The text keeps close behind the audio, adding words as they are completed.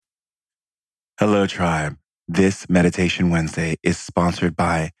Hello, tribe. This Meditation Wednesday is sponsored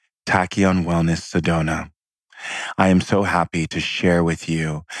by Tachyon Wellness Sedona. I am so happy to share with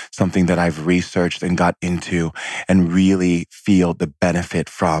you something that I've researched and got into and really feel the benefit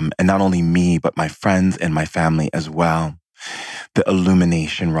from, and not only me, but my friends and my family as well. The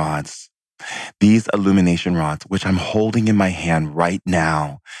illumination rods. These illumination rods, which I'm holding in my hand right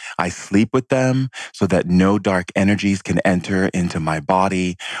now, I sleep with them so that no dark energies can enter into my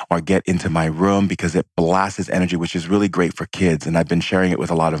body or get into my room because it blasts energy, which is really great for kids. And I've been sharing it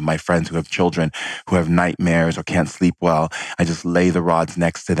with a lot of my friends who have children who have nightmares or can't sleep well. I just lay the rods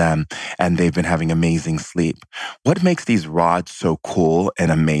next to them and they've been having amazing sleep. What makes these rods so cool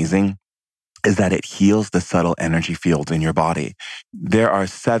and amazing is that it heals the subtle energy fields in your body. There are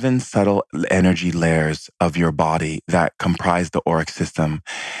 7 subtle energy layers of your body that comprise the auric system,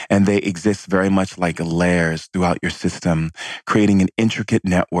 and they exist very much like layers throughout your system, creating an intricate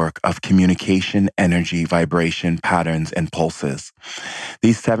network of communication, energy, vibration, patterns, and pulses.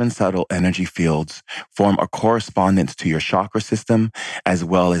 These 7 subtle energy fields form a correspondence to your chakra system, as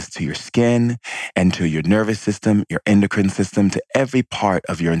well as to your skin and to your nervous system, your endocrine system, to every part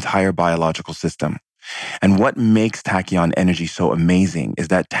of your entire biological system. And what makes tachyon energy so amazing is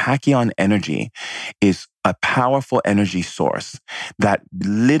that tachyon energy is a powerful energy source that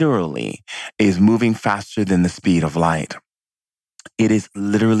literally is moving faster than the speed of light. It is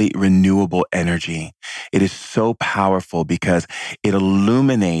literally renewable energy. It is so powerful because it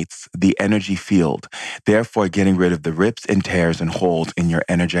illuminates the energy field, therefore getting rid of the rips and tears and holes in your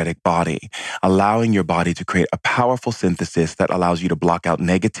energetic body, allowing your body to create a powerful synthesis that allows you to block out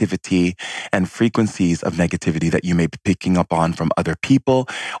negativity and frequencies of negativity that you may be picking up on from other people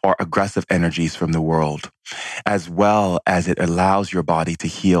or aggressive energies from the world, as well as it allows your body to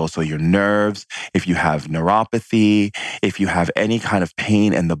heal. So your nerves, if you have neuropathy, if you have any kind of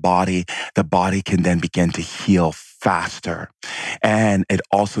pain in the body can then begin to heal faster. And it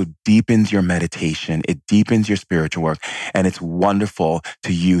also deepens your meditation. It deepens your spiritual work. And it's wonderful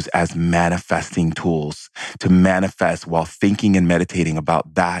to use as manifesting tools to manifest while thinking and meditating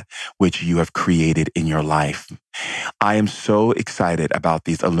about that which you have created in your life. I am so excited about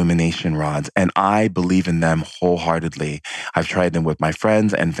these illumination rods, and I believe in them wholeheartedly. I've tried them with my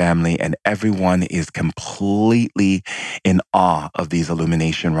friends and family, and everyone is completely in awe of these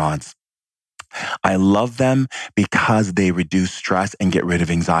illumination rods. I love them because they reduce stress and get rid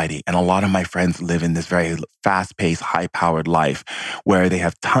of anxiety. And a lot of my friends live in this very fast-paced, high-powered life where they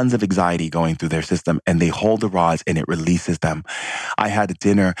have tons of anxiety going through their system, and they hold the rods and it releases them. I had a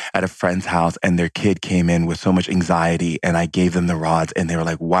dinner at a friend's house and their kid came in with so much anxiety, and I gave them the rods and they were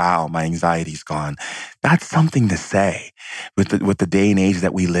like, wow, my anxiety's gone. That's something to say with the day and age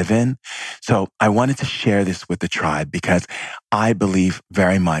that we live in. So I wanted to share this with the tribe because I believe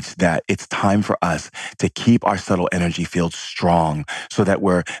very much that it's time for us to keep our subtle energy field strong so that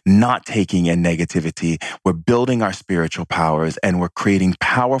we're not taking in negativity. We're building our spiritual powers and we're creating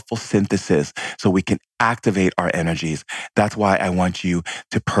powerful synthesis so we can activate our energies. That's why I want you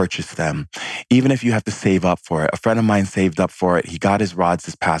to purchase them, even if you have to save up for it. A friend of mine saved up for it. He got his rods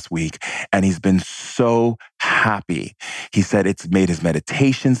this past week and he's been so happy. He said it's made his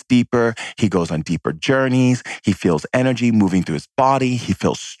meditations deeper. He goes on deeper journeys. He feels energy moving through his body. He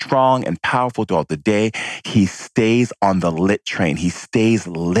feels strong and powerful throughout the day. He stays on the lit train. He stays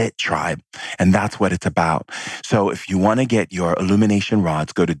lit, tribe. And that's what it's about. So if you want to get your illumination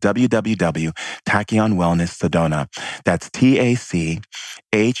rods, go to www.Tachyon Wellness Sedona. That's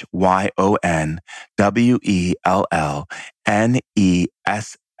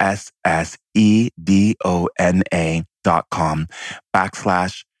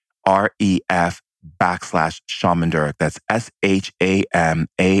Durek. That's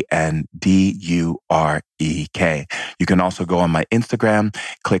SHAMANDUREK. You can also go on my Instagram,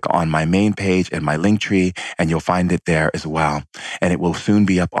 click on my main page and my link tree, and you'll find it there as well. And it will soon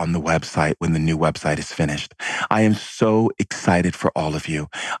be up on the website when the new website is finished. I am so excited for all of you.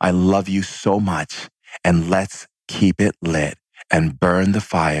 I love you so much. And let's keep it lit and burn the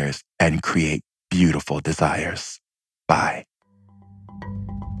fires and create beautiful desires. Bye.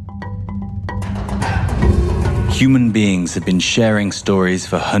 Human beings have been sharing stories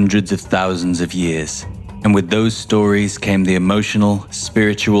for hundreds of thousands of years. And with those stories came the emotional,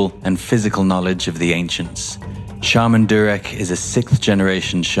 spiritual, and physical knowledge of the ancients. Shaman Durek is a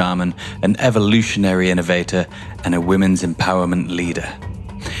 6th-generation shaman, an evolutionary innovator, and a women's empowerment leader.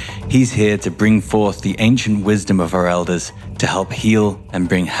 He's here to bring forth the ancient wisdom of our elders to help heal and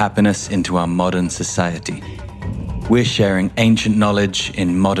bring happiness into our modern society. We're sharing ancient knowledge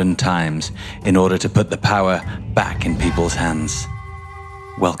in modern times in order to put the power back in people's hands.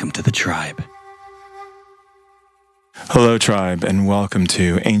 Welcome to the tribe. Hello, tribe, and welcome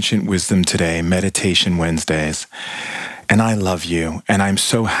to Ancient Wisdom Today, Meditation Wednesdays. And I love you, and I'm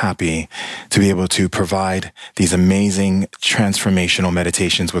so happy to be able to provide these amazing transformational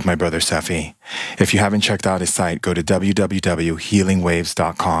meditations with my brother Seffi. If you haven't checked out his site, go to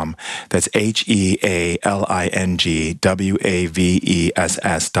www.healingwaves.com. That's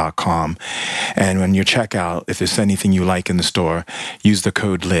HEALINGWAVESS.com. And when you check out, if there's anything you like in the store, use the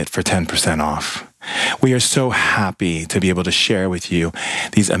code LIT for 10% off. We are so happy to be able to share with you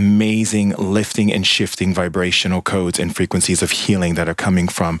these amazing lifting and shifting vibrational codes and frequencies of healing that are coming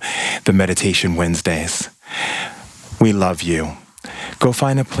from the Meditation Wednesdays. We love you. Go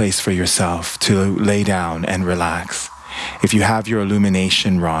find a place for yourself to lay down and relax. If you have your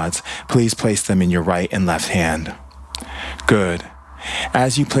illumination rods, please place them in your right and left hand. Good.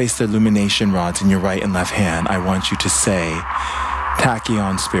 As you place the illumination rods in your right and left hand, I want you to say,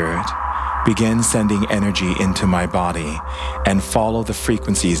 Tachyon Spirit, begin sending energy into my body and follow the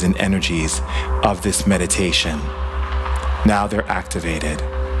frequencies and energies of this meditation. Now they're activated.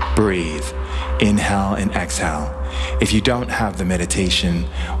 Breathe. Inhale and exhale. If you don't have the meditation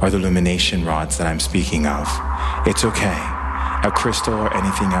or the illumination rods that I'm speaking of, it's okay. A crystal or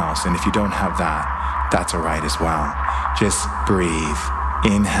anything else. And if you don't have that, that's all right as well. Just breathe.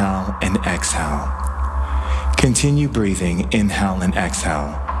 Inhale and exhale. Continue breathing. Inhale and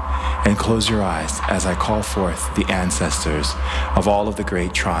exhale. And close your eyes as I call forth the ancestors of all of the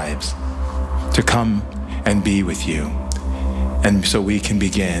great tribes to come and be with you. And so we can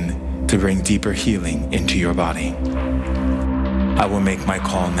begin to bring deeper healing into your body. I will make my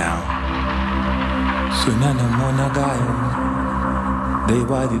call now. Sunana monagayo,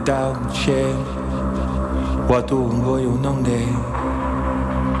 dewa di dao she, watu ngoyo nongde,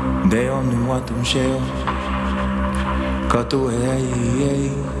 deonu watum sheo, katu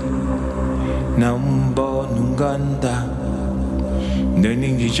ei. Nambo nunganda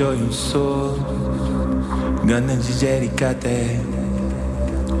Nening jijoy so Ganan jijerikate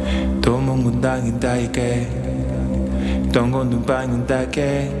Tomong undangin daike Tongon numpangin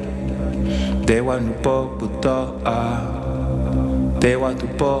dake Dewa nupo puto a Dewa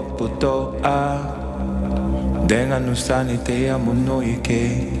tupo puto a Denga nusani te amo no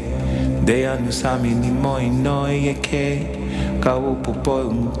yeke Dea nusami ni moi no yeke Kau pupo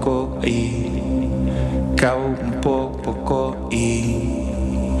unko i Kau poco i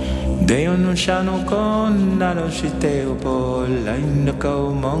Deo no shano con naro shiteo po la inda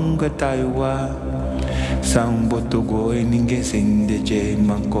kau monga taiwa Sang botugo e ninge sende je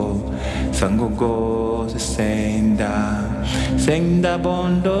manko Sango go se senda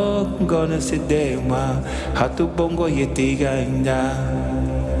bondo gona se dewa Hatu bongo yeti ganya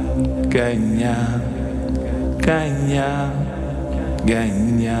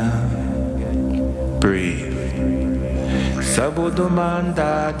Breathe. Sabudo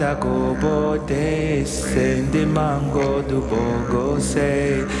manda da gobo de sende mango do bogo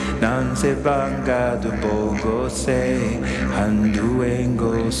se nan se banga do bogo se handu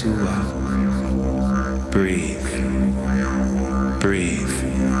engo sua. Breathe. Breathe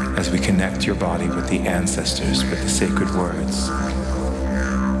as we connect your body with the ancestors with the sacred words.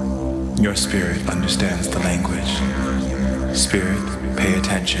 Your spirit understands the language. Spirit, pay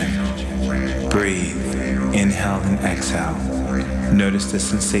attention. Breathe. Inhale and exhale. Notice the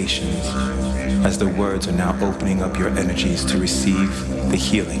sensations as the words are now opening up your energies to receive the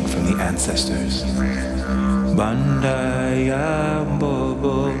healing from the ancestors. Bandaya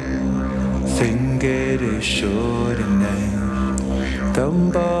bobo singere shorine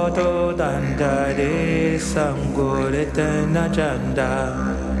Tambodo dandare sangore tenajanda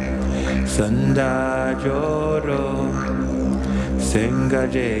Sanda joro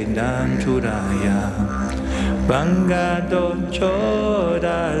Sengaje nanchuraya Banga don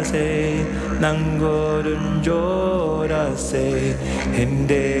chorase Nangorun jorase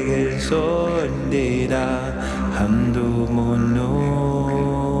Hendege sondira Handu mono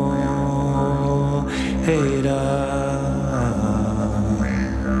Hera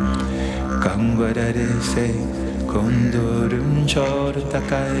Kangwarare se Kondorum choru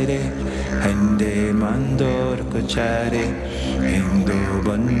takaire Hende mandor kochare Hendo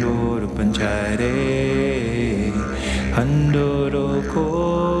bandor panchare Handoro ko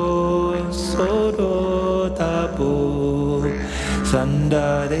soro tapo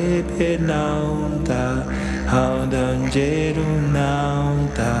Sandare penaunta Haudan jeru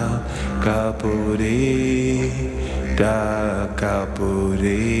naunta Kapuri da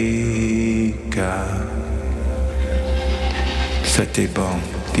kapurika Satibom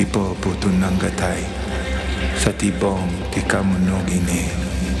tipo putunangatai Satibom ti kamunogine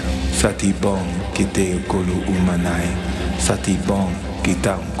Satibong kite kolu umanai. Satibong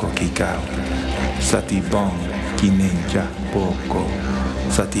kitang kokikao. Satibong kinenja poko.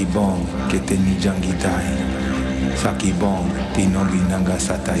 Satibong kite nijangitai. Sakibong tinobinanga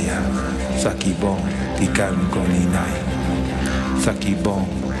sataya. Sakibong tikam koninai. Sakibong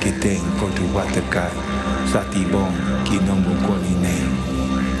kiteng kotu watakai. Satibong kinongo konine.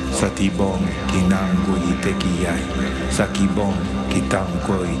 Satibong kinango itekiyai. Sakibong kitang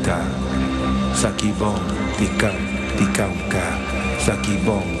koita. Sakibong tikam ka.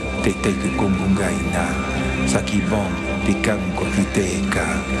 Sakibong teteku kumbungaina. Sakibong tikam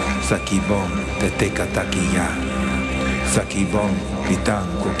kotiteka. Sakibong teteka takiya. Sakibong pitang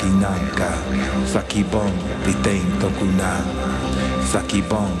kokinanka. Sakibong piteng tokuna.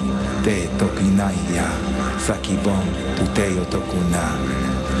 Sakibong te tokinaya. Sakibong tuteo tokuna.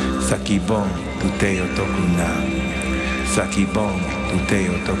 Sakibong tuteo tokuna. Sakibong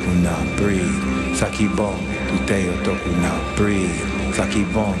tuteo tokuna. Breathe. Sakibong tuteo tokuna. Breathe.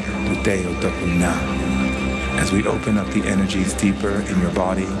 Sakibong tuteo tokuna. As we open up the energies deeper in your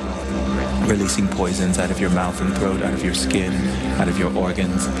body, releasing poisons out of your mouth and throat, out of your skin, out of your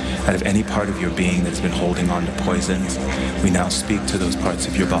organs, out of any part of your being that's been holding on to poisons, we now speak to those parts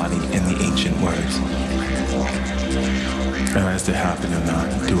of your body in the ancient words. As they happen na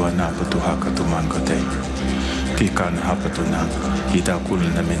tuana patuhaka tumangote, tikan hapatuna, itakul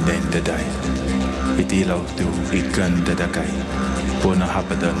na menden dadai, itilaw tu ikan dadakai, puna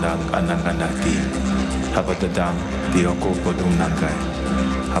hapadandang ananganati, hapadadang tioko podunangkai.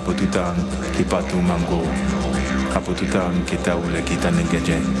 Hapututang kipatu mango. Hapututang kita ule kita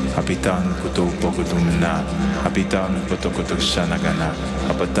nengeje. Hapitang kutu pokutumna. Hapitang potokutuk shanagana.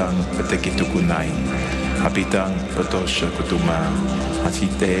 Hapatang petekitukunai. Hapitang potosha kutuma.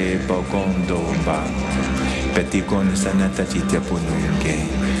 Hasite bogondomba. Petikon sanata chitia pununge.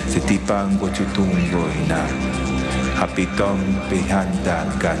 Setipang gochutungoina. Hapitong pihanda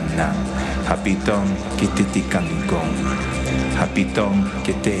gana. Hapitong kititikangong. Hapitong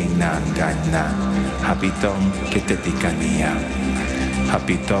ketena gana. Hapitong ketetikania.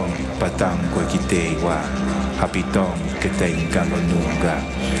 Hapitong patang ko kitewa. Hapitong keteng kalonunga.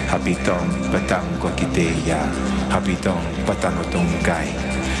 Hapitong patang ko kiteya. Hapitong patang ko tungkay.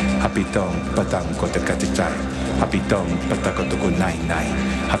 Hapitong patang ko tekatitay. Hapitong patang ko tukunay-nay.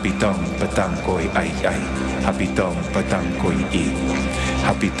 Hapitong patang ko'y ay-ay. Hapitong patang ko'y i.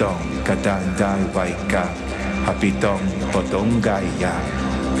 Hapitong kadanday ka. Hapitong potong gaya.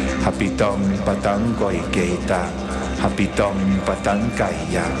 Hapitong patanggoy keita. Hapitong patang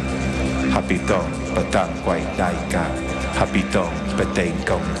kaya. Hapitong patanggoy naika. Hapitong pateng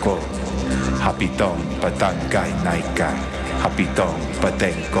kongko. Hapitong patangay naika. Hapitong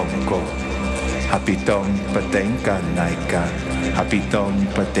pateng kongko. Hapitong pateng kanaika. Hapitong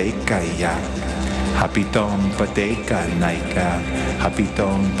pateng kaya. Hapitong pateng kanaika.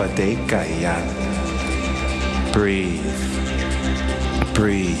 Hapitong pateng kaya. Breathe.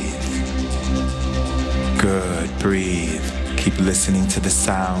 Breathe. Good. Breathe. Keep listening to the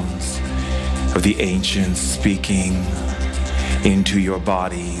sounds of the ancients speaking into your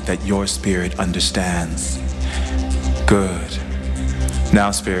body that your spirit understands. Good.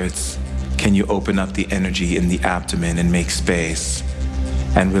 Now, spirits, can you open up the energy in the abdomen and make space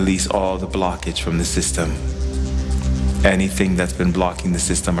and release all the blockage from the system? Anything that's been blocking the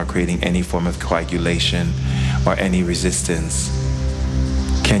system or creating any form of coagulation or any resistance,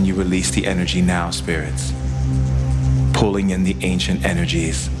 can you release the energy now, spirits? Pulling in the ancient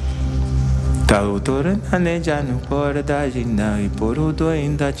energies. Tautoran anejanu poradajina iporudo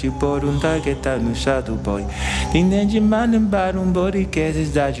indachi porunda getanu shadu boy. Tinejimanum barum bori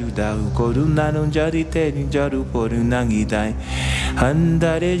cases dajuda korunanum jarite jaru porunangidai.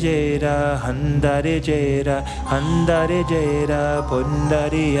 Handare jera, handare jera, handare jera,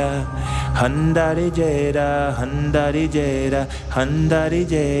 pondaria. Handare jera, handare jera, handare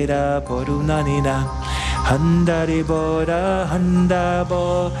jera, porunanina. Handari bora,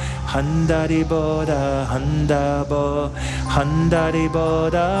 handabo, handari bora, handabo, handari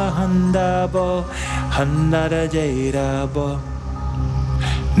bora, handabo, handara jairabo.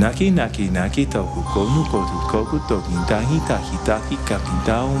 Naki naki naki toku konu kotu koku toki tahi tahi taki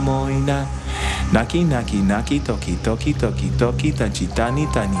kapita umoina. Naki naki naki toki toki toki toki tanchitani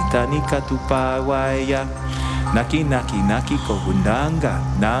tani tani katupawaya. Naki naki naki kobu nanga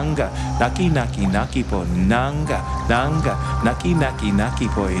nanga. Naki naki naki po nanga nanga. Naki naki naki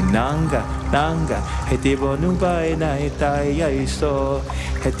po nanga nanga. Heti bonu bae na etaya iso.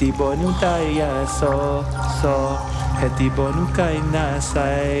 Heti bonu taya so so. Heti bonu kai na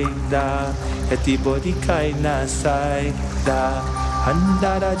sai da. Heti bodi kai na sai da.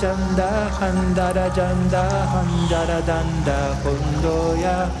 Handara janda, handara janda, handara danda,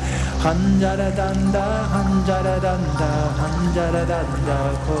 kondoya. Handara danda, handara danda, handara danda,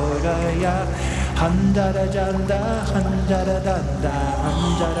 koraya. Handara janda, handara danda,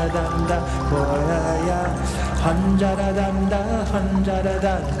 handara danda, koraya. Handara danda, handara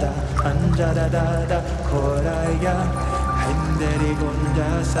danda, handara danda, koraya. Henderi gonda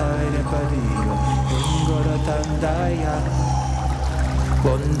saire padiyo, ingora tandaya.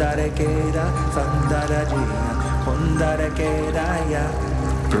 Kondare keda, sandara jina, kondare keda ya.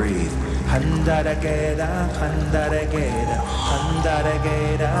 Breathe. Handara keda, handara keda, handara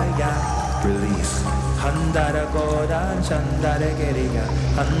keda ya. Release. Handara goda, shandara keda,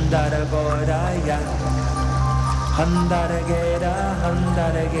 handara goda ya. Handara keda,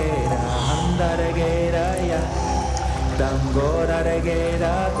 handara keda, handara keda ya. Dangora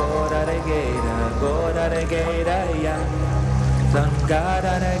regeda, gora regeda, gora regeda ya.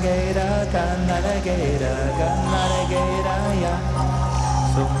 Sangara regeda, kanna regeda, kanna regeda ya.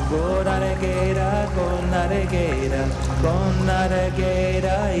 Sungora regeda, konna regeda, konna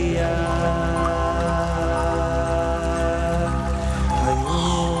regeda ya.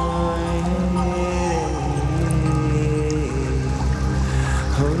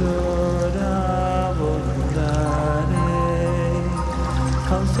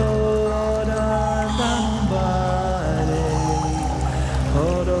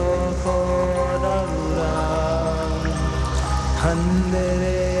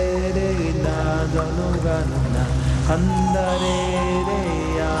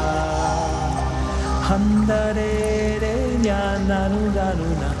 Handareya, handareya,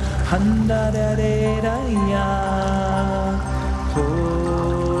 nanuna, handareya, oh,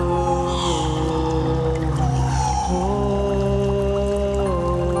 oh,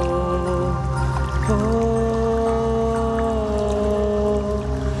 oh,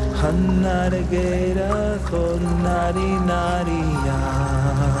 handareya, sonari nariya.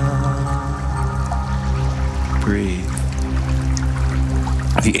 Breathe.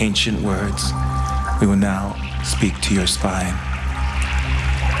 The ancient words. We will now speak to your spine.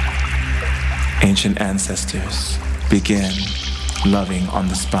 Ancient ancestors, begin loving on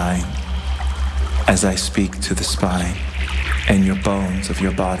the spine as I speak to the spine and your bones of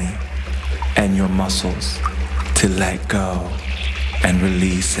your body and your muscles to let go and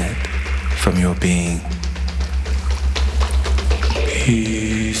release it from your being.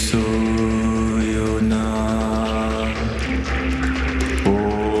 Peace.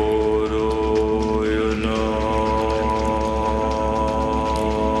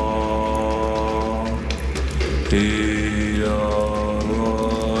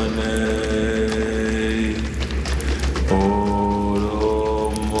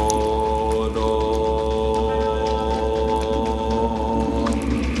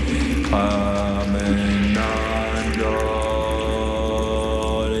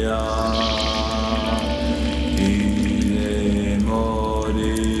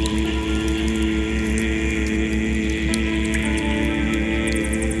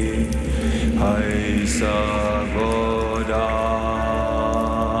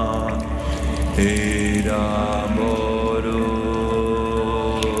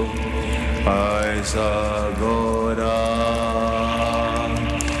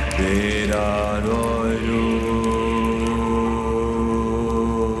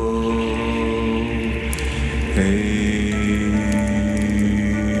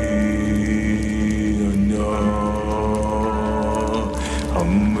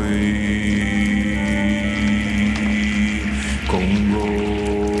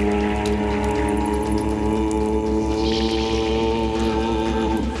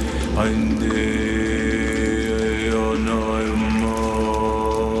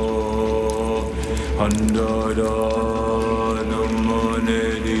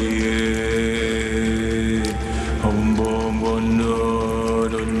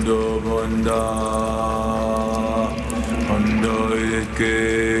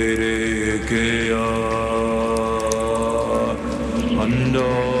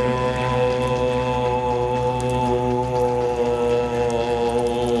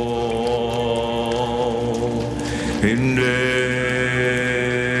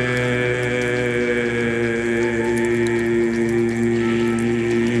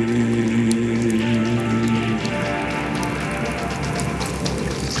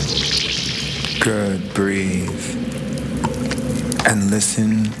 Good, breathe. And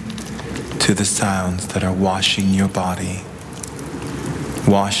listen to the sounds that are washing your body,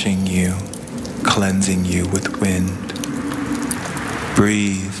 washing you, cleansing you with wind.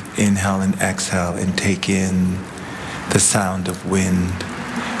 Breathe, inhale and exhale, and take in the sound of wind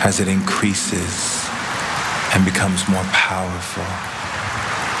as it increases and becomes more powerful.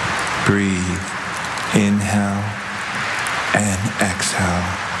 Breathe, inhale and exhale.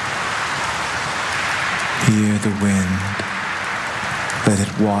 Hear the wind. Let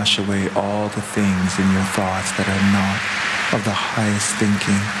it wash away all the things in your thoughts that are not of the highest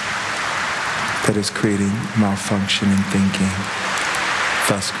thinking, that is creating malfunction in thinking,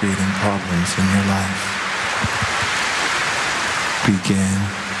 thus creating problems in your life. Begin.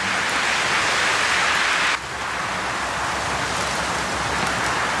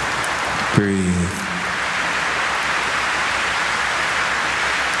 Breathe.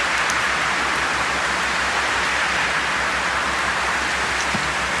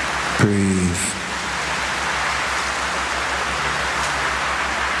 Breathe.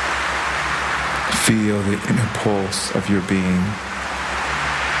 Feel the inner pulse of your being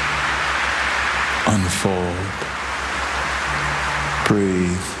unfold.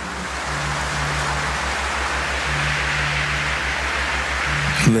 Breathe.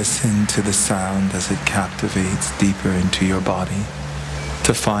 Listen to the sound as it captivates deeper into your body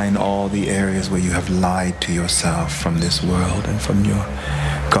to find all the areas where you have lied to yourself from this world and from your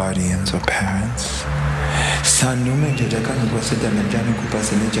guardians or parents.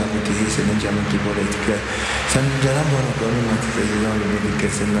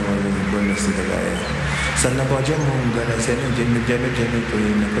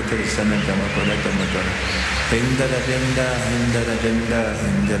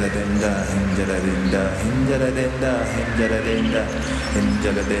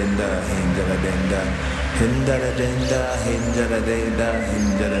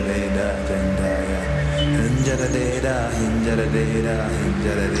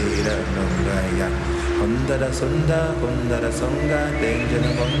 Hondara sonda, hondara songa, denjana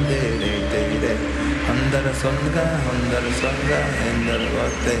bonde, de de. Hondara songa, hendara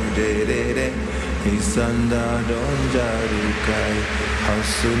bote, de. Isanda donja rukai,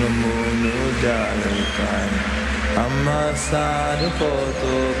 hasunu munu jarukai. Amma sadu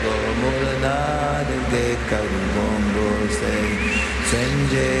poto go mulana de karubongo se.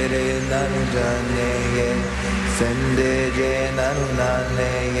 Senjere nanu janeye, sendeje nanu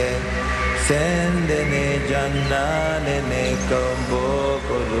naneye. Sende ne jannane ne kombo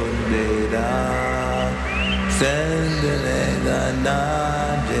korundera. Sende ne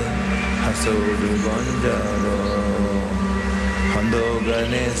danade hasodu gonjaro. Hando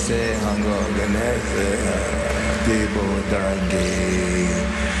ganese, hango ganese, debo dange.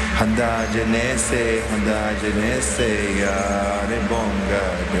 Handa janese, yare bonga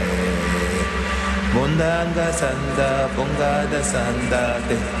de. Bondanga sanda, bongada sanda,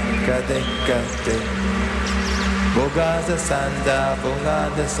 de kate. Bogaza sanda,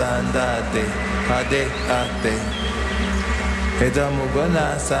 bongada sanda, de ade. Edamugona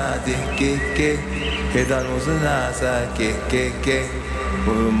sa de ke. Edamuzuna sa ke.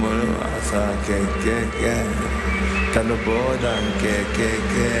 Murmuru sa ke. Talobodan ke.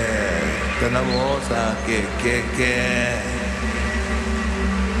 Tanamosa ke.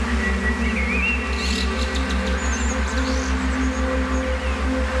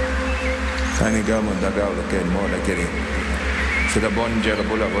 Tani gamo dagaw la ken mo la kiri. Sida bonja la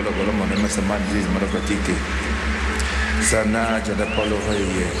bola mo na masamandis marakatiki. Sana jada polo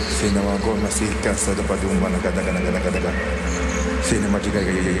haye. Sina wa go masika sa da padumba na kada. Sina majiga.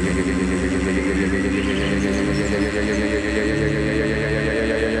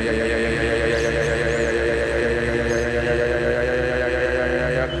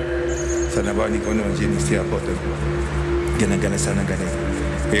 Sana ba ni kono jini sia poto. Gana sana gana.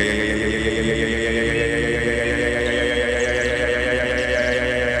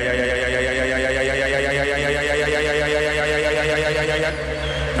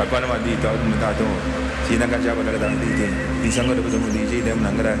 Apa nama di tahun mutato? Sina kerja pada datang DJ. Isang ada bertemu DJ dan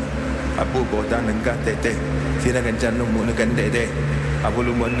menanggar. Apu kota nengkah tete. Sina kerja numu nengkan tete. Apu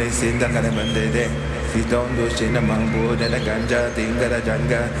lumun ni sindang kan mendede. Si tahun tu sina mangbu dan ganja tinggal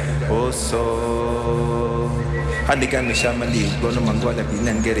jangga. Oso. Andikan Shamali, Bono Mangwala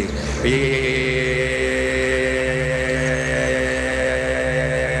Binan Gere.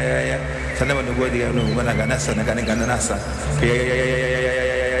 Sana menunggu dia menunggu naganasa, naganasa.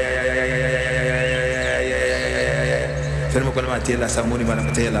 Sana mukul mati lah, samuni mana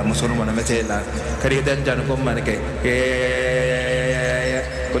mati lah, musuh mana mati lah. Karidan jangan kau mana ke?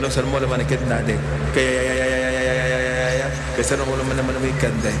 Kono sermol mana ke nade? Ke sermol mana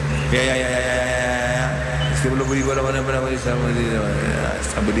ikan deh? Sebelum beri bola mana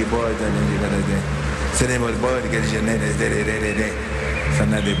somebody boy dan ni kan ada. Seni boy di jenis de.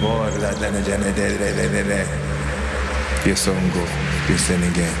 Sana de boy dan jenis de. Biasongo,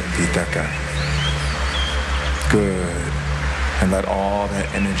 Biasenige, Titaka. Good. And let all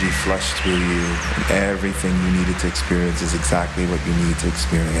that energy flush through you, and everything you needed to experience is exactly what you need to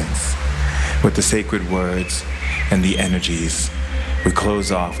experience. With the sacred words and the energies, we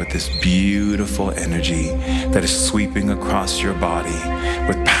close off with this beautiful energy that is sweeping across your body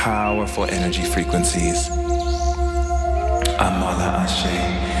with powerful energy frequencies. Amala Ashe,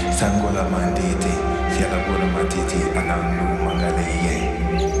 Sangola Manditi, Fialagula Matiti, Anangu Mangaleye.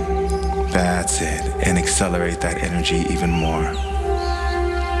 That's it. And accelerate that energy even more.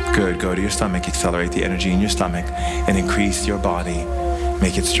 Good. Go to your stomach. Accelerate the energy in your stomach and increase your body.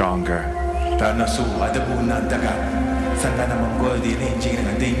 Make it stronger.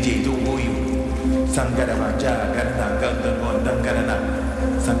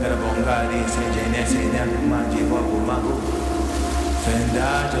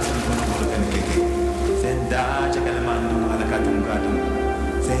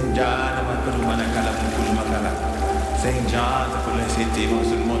 Senja namakulu kala mukulu makala. Senja tapulu siti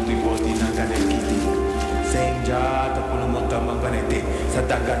mosul monti boti nakale kiti. Senja tapulu monta mabanete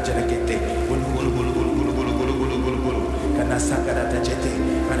sadaka jarakete. Bulu bulu bulu bulu bulu bulu bulu bulu bulu bulu. Kana sakara tajete.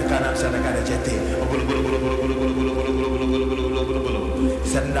 Kana sakara jete. Bulu bulu bulu bulu bulu bulu bulu bulu bulu bulu bulu bulu bulu bulu.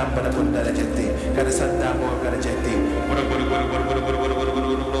 Sandam pada punda jete. Kana sandam bawa kana jete. Bulu bulu bulu bulu bulu bulu bulu bulu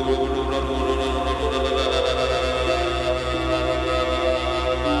bulu bulu bulu.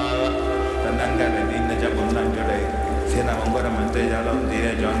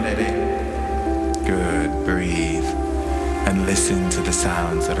 Good. Breathe and listen to the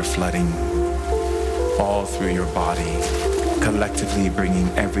sounds that are flooding all through your body, collectively bringing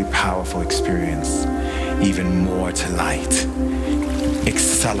every powerful experience even more to light.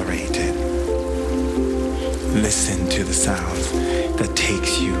 Accelerate it. Listen to the sounds that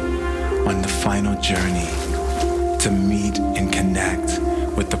takes you on the final journey to meet and connect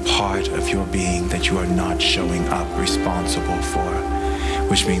with the part of your being that you are not showing up responsible for,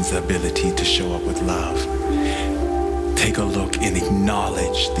 which means the ability to show up with love. Take a look and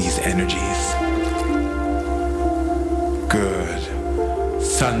acknowledge these energies. Good.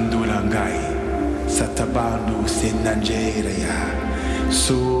 Sandulangai, Satabandu Sinanjereya,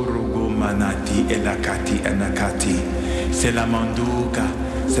 Surugumanati Elakati Anakati, Selamanduka,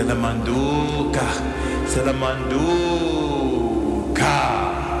 Selamanduka, Selamanduka.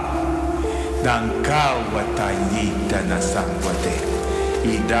 Dankawa tayita na sangwate.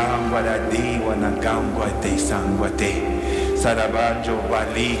 Idangwada diwa na gangwate sangwate. Sarabanjo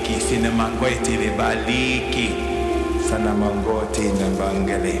baliki sinamangwete le baliki. Sanamangoti na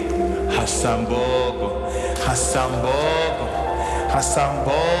bangale. Hasambogo, hasambogo,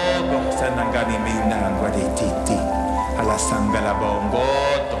 hasambogo. Sanangani minangwade titi. Alasangala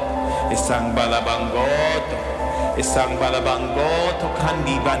bongoto. Isang balabangoto. Isang balabangoto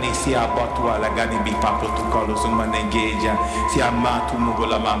kandi bani sia batu ala gani bi papo tu kolo sumanegeja sia matu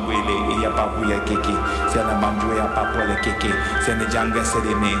mugola mangwele ya papu ya keke sia na mangwe ya papo le keke sia na janga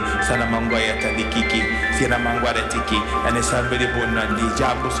sedeme sana mangwa ya talikiki sia na mangwa de tiki ane sambele bonna di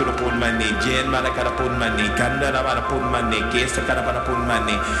jabu suru pun mane jen mana kara pun mane ganda na mana pun mane kesa kara mana pun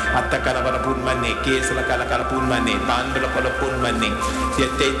mane atta kara mana pun mane kesa la kara pun mane pandolo kala pun mane sia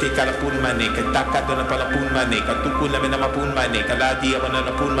tete kara pun mane ketaka dona pala pun mane tukul na mapun mane kaladi abana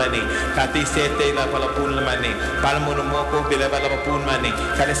na pun mane kati sete na pala pun mane palmono moko bila bala pun mane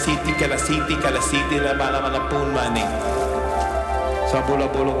kala siti la bala pun mane sabula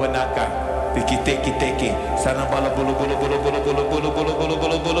bolo wanaka tiki sana bala bolo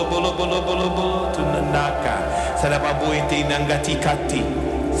tunanaka sana babu inti nangati kati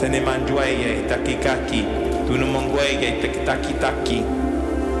sene manjuaye takikaki tunumongwaye taki.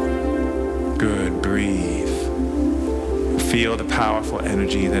 Good. Breathe. Feel the powerful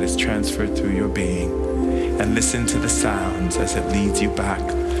energy that is transferred through your being and listen to the sounds as it leads you back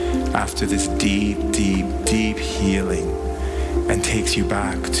after this deep, deep, deep healing and takes you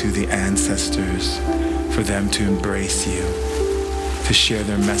back to the ancestors for them to embrace you, to share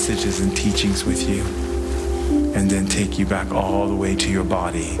their messages and teachings with you, and then take you back all the way to your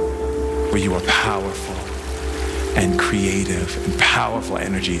body where you are powerful and creative and powerful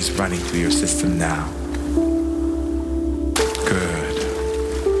energies running through your system now. Good.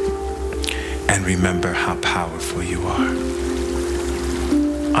 And remember how powerful you are.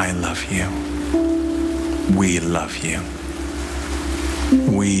 I love you. We love you.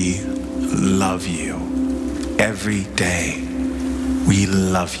 We love you. Every day, we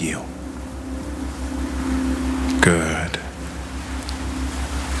love you. Good.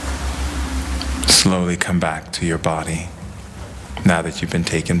 Slowly come back to your body now that you've been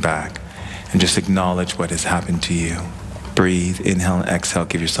taken back and just acknowledge what has happened to you. Breathe, inhale and exhale.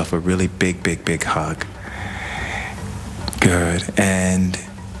 Give yourself a really big, big, big hug. Good. And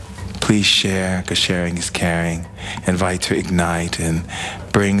please share, because sharing is caring. Invite to Ignite and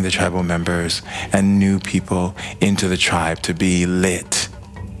bring the tribal members and new people into the tribe to be lit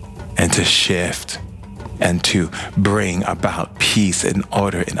and to shift and to bring about peace and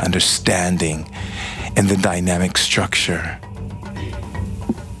order and understanding in the dynamic structure.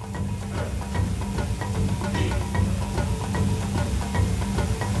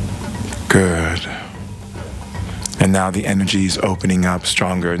 Good. And now the energy is opening up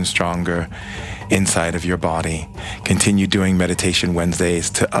stronger and stronger inside of your body. Continue doing Meditation Wednesdays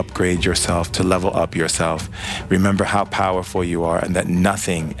to upgrade yourself, to level up yourself. Remember how powerful you are and that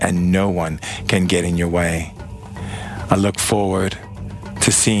nothing and no one can get in your way. I look forward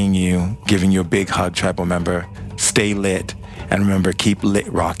to seeing you, giving you a big hug, tribal member. Stay lit, and remember, keep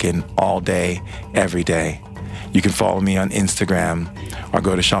lit rocking all day, every day. You can follow me on Instagram or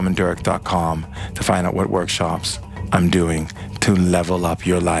go to shamandurek.com to find out what workshops I'm doing to level up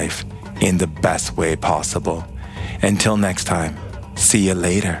your life in the best way possible. Until next time, see you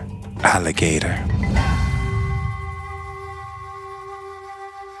later, alligator.